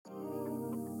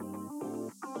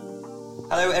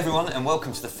Hello everyone and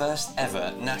welcome to the first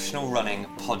ever National Running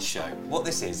PodShow. What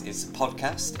this is a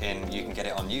podcast you can get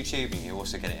it on YouTube and you can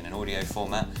also get it in an audio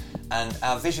format. And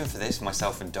our vision for this,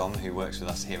 myself and Dom, who works with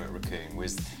us here at Raccoon,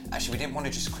 was actually we didn't want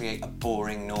to just create a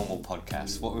boring, normal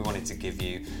podcast. What we wanted to give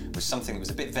you was something that was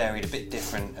a bit varied, a bit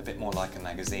different, a bit more like a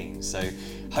magazine. So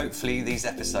hopefully these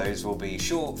episodes will be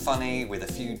short, funny, with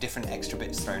a few different extra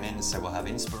bits thrown in. So we'll have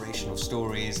inspirational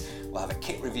stories, we'll have a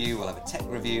kit review, we'll have a tech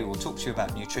review, we'll talk to you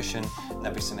about nutrition, and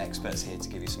there'll be some experts here to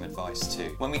give you some advice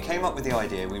too. When we came up with the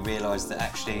idea, we realised that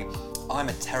actually I'm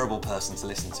a terrible person to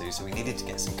listen to, so we needed to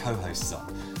get some co-hosts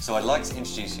on. So I'd like to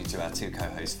introduce you to our two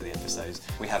co-hosts for the episodes.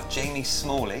 We have Jamie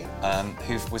Smalley,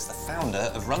 who was the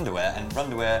founder of Runderwear, and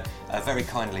Runderwear very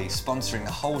kindly sponsoring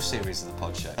the whole series of the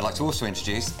pod show. I'd like to also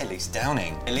introduce Elise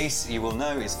Downing. Elise, you will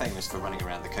know, is famous for running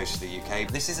around the coast of the UK.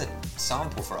 This is a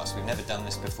sample for us. We've never done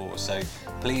this before, so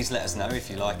please let us know if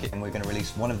you like it. And we're going to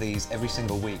release one of these every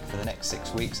single week for the next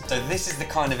 6 weeks. So this is the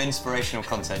kind of inspirational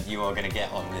content you are going to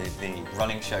get on the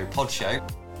running show, pod show.